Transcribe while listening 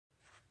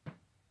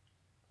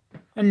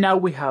And now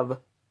we have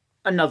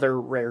another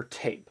rare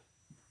tape.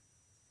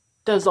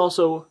 There's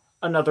also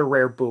another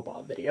rare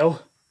Booba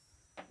video.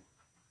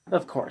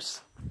 Of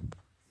course.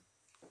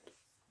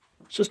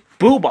 It's just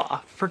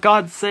Booba, for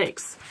God's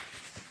sakes.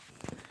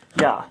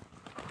 Yeah.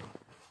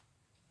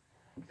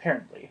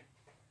 Apparently.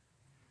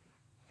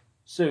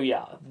 So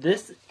yeah,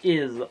 this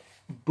is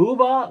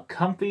Booba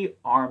Comfy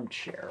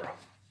Armchair.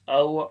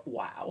 Oh,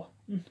 wow.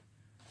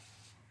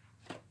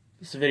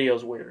 This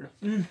video's weird,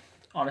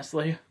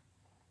 honestly.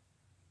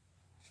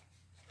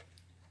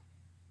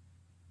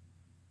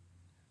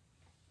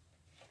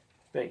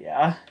 But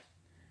yeah,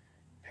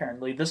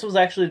 apparently this was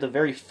actually the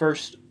very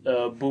first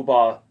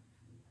Booba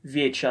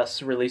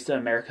VHS released in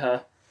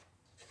America.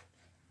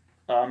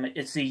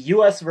 It's the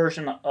US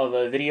version of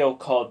a video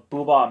called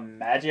Booba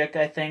Magic,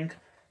 I think.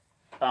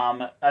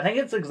 I think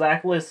it's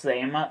exactly the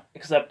same,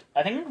 except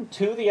I think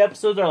 2 of the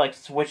episodes are like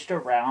switched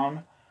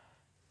around,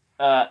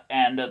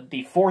 and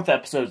the 4th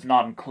episode's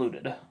not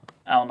included.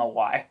 I don't know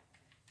why.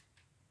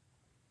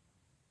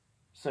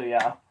 So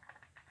yeah.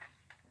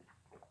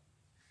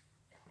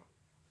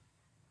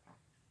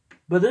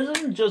 But this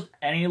isn't just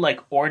any,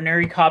 like,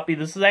 ordinary copy.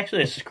 This is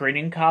actually a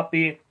screening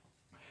copy.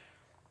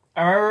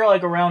 I remember,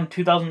 like, around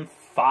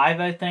 2005,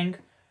 I think,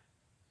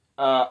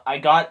 I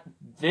got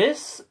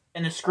this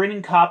and the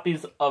screening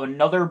copies of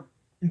another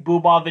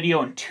Booba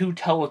video and 2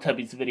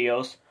 Teletubbies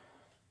videos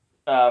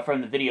from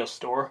the video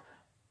store.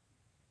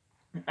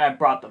 I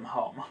brought them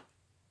home.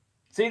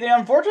 See, the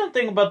unfortunate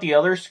thing about the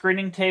other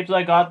screening tapes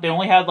I got, they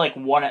only had, like,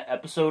 1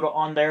 episode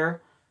on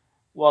there.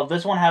 Well,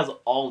 this one has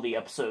all the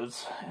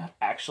episodes,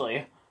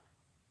 actually.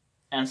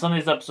 And some of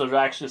these episodes are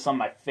actually some of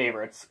my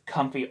favorites.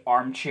 Comfy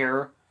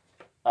Armchair.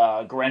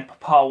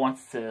 Grandpapa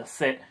wants to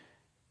sit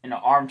in an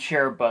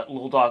armchair, but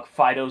little dog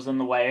Fido's in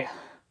the way.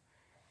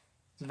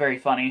 It's very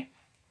funny.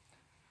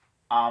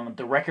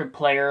 The record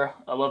player.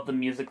 I love the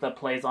music that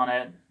plays on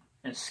it.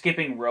 And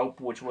Skipping Rope,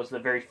 which was the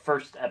very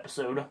first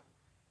episode.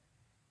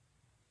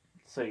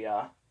 So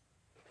yeah.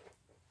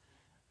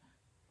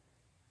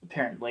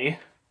 Apparently.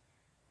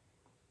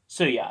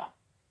 So yeah.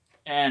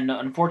 And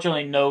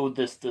unfortunately, no,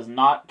 this does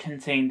not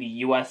contain the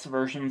US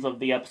versions of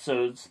the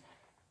episodes.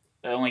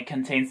 It only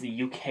contains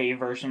the UK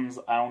versions.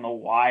 I don't know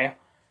why.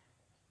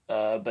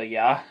 But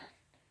yeah.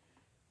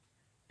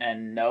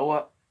 And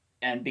no.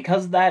 And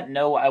because of that,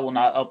 no, I will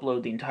not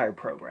upload the entire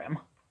program.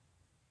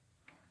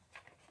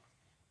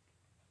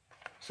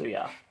 So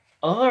yeah.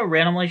 Although it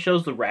randomly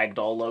shows the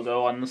Ragdoll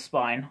logo on the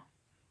spine.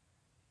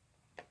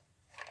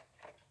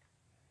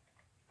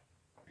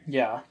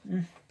 Yeah.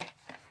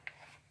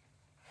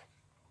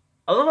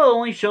 Although it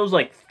only shows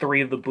like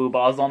 3 of the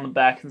Boobas on the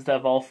back instead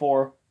of all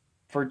 4.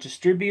 For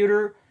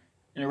distributor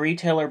and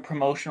retailer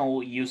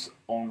promotional use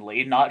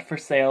only. Not for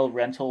sale,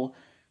 rental,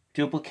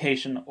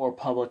 duplication, or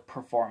public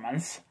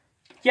performance.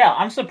 Yeah,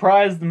 I'm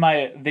surprised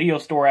my video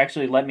store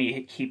actually let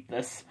me keep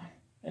this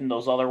and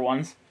those other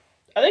ones.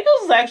 I think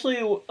this is actually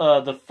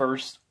the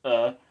first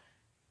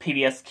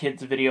PBS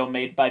Kids video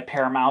made by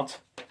Paramount.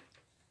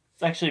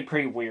 It's actually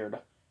pretty weird.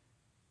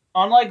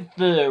 Unlike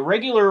the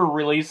regular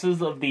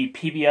releases of the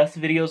PBS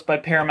videos by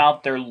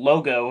Paramount, their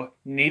logo,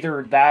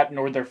 neither that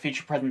nor their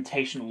feature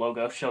presentation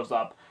logo shows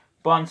up.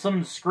 But on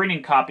some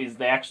screening copies,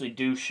 they actually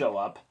do show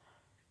up.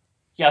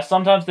 Yeah,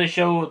 sometimes they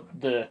show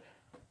the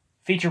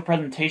feature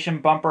presentation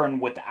bumper and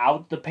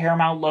without the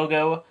Paramount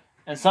logo,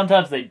 and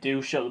sometimes they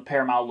do show the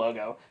Paramount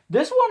logo.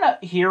 This one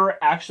here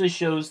actually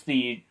shows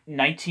the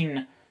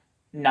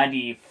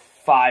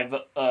 1995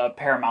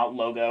 Paramount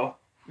logo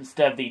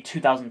instead of the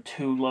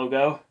 2002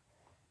 logo.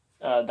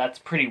 That's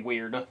pretty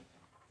weird.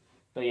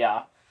 But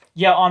yeah.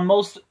 Yeah, on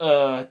most,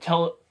 not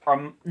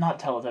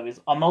Teletubbies,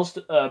 on most,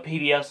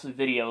 PBS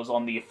videos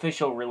on the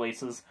official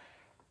releases,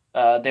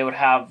 they would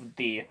have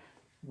the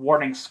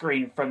warning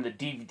screen from the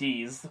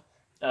DVDs.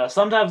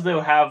 Sometimes they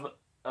would have,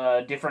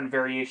 different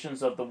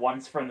variations of the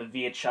ones from the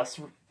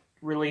VHS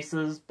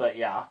releases, but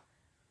yeah.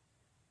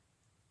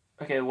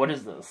 Okay, what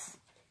is this?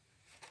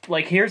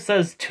 Like, here it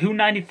says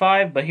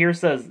 $2.95, but here it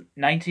says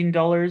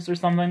 $19 or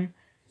something.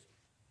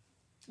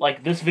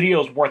 Like, this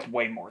video is worth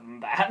way more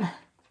than that.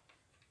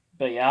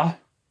 But yeah.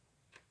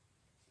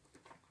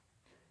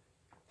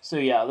 So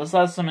yeah, this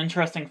has some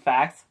interesting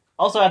facts.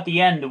 Also at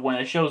the end, when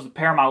it shows the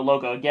Paramount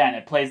logo again,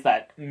 it plays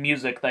that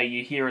music that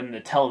you hear in the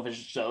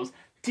television shows.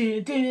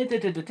 You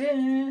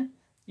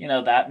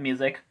know, that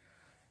music.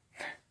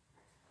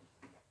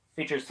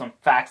 Features some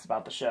facts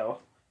about the show.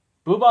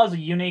 Booba is a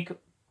unique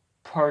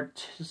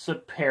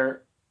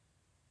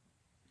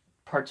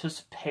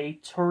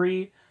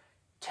participatory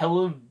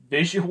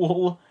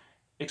televisual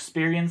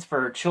experience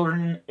for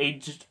children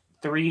aged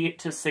 3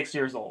 to 6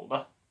 years old.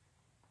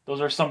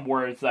 Those are some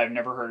words that I've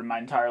never heard in my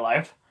entire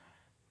life.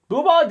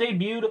 Booba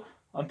debuted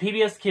on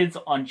PBS Kids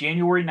on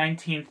January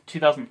 19th,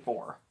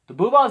 2004. The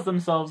Boobas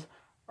themselves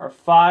are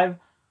 5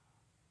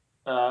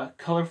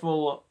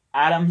 colorful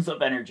atoms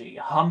of energy.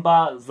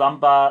 Humba,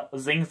 Zumba,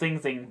 Zing Zing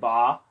Zing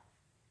Ba,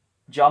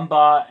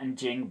 Jumba, and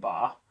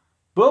Jingba.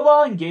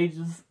 Booba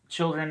engages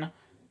children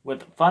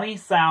with funny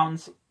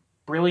sounds,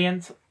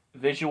 brilliant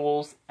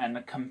visuals,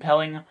 and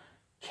compelling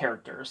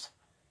characters.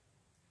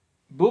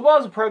 Booba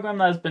is a program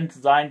that has been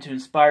designed to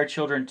inspire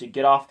children to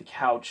get off the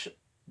couch.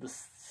 The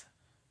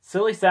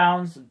silly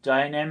sounds,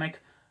 dynamic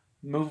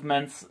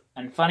movements,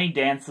 and funny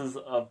dances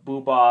of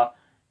Booba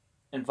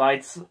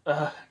invites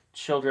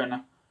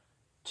children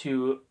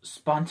to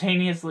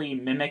spontaneously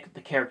mimic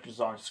the characters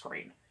on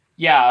screen.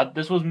 Yeah,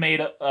 this was made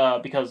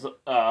because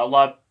a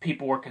lot of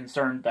people were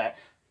concerned that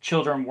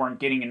children weren't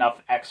getting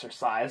enough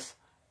exercise.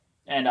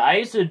 And I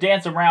used to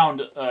dance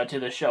around to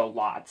the show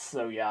lots,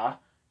 so yeah.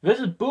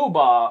 Visit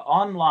Booba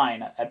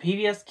online at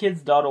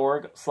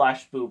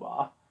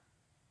pbskids.org/Booba.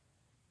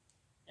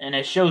 And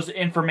it shows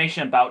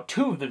information about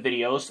 2 of the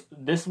videos,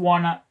 this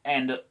one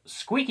and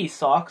Squeaky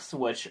Socks,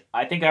 which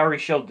I think I already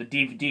showed the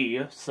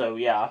DVD, so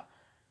yeah.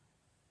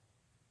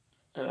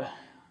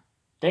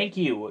 Thank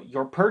you.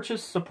 Your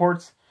purchase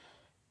supports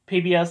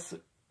PBS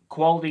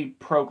quality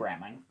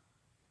programming.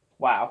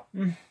 Wow.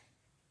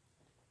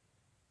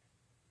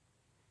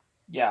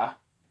 Yeah.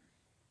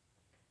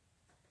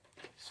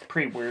 It's a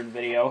pretty weird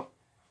video.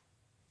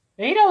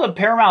 And you know the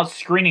Paramount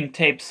screening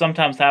tapes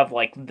sometimes have,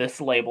 like, this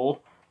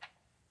label.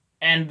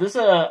 And this,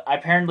 I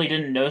apparently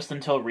didn't notice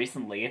until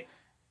recently.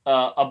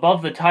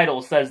 Above the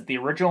title says the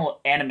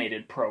original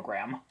animated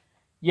program.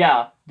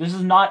 Yeah, this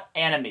is not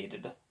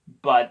animated,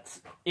 but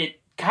it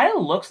kind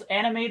of looks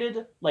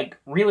animated. Like,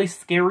 really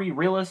scary,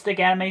 realistic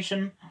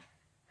animation.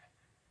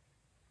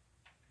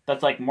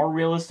 That's, like, more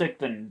realistic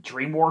than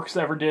DreamWorks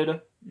ever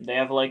did. They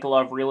have, like, a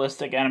lot of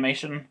realistic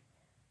animation.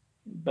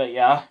 But,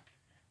 yeah.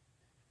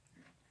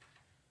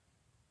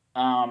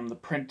 The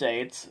print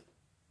date.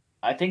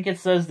 I think it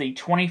says the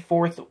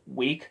 24th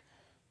week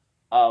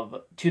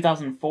of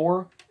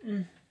 2004.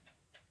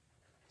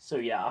 So,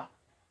 yeah.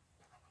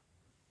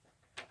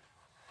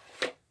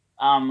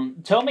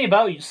 Tell me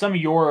about some of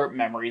your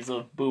memories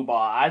of Booba.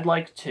 I'd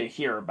like to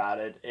hear about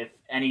it, if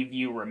any of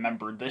you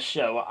remembered this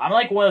show. I'm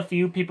like one of the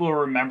few people who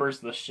remembers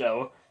this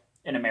show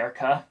in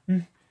America.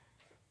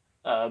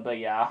 But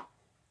yeah.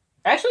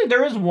 Actually,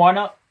 there is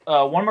one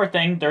more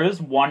thing. There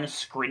is one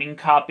screening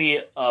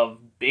copy of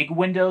Big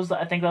Windows,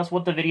 I think that's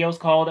what the video is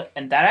called,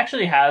 and that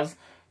actually has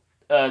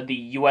the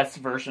US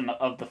version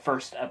of the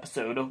first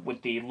episode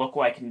with the Look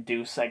What I Can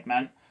Do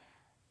segment.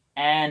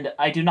 And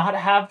I do not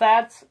have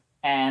that,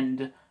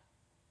 and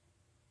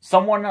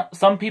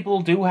some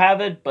people do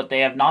have it, but they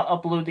have not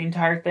uploaded the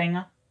entire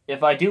thing.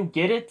 If I do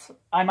get it,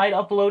 I might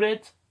upload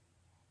it,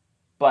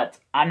 but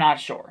I'm not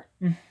sure.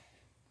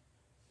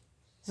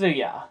 So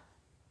yeah.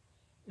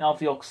 Now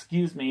if you'll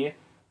excuse me,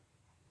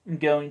 I'm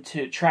going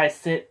to try to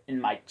sit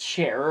in my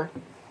chair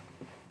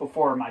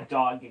before my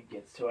dog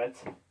gets to it.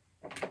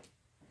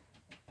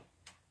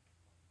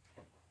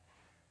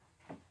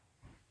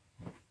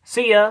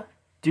 See ya!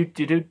 Do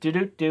do do do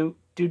do do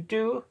do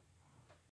do.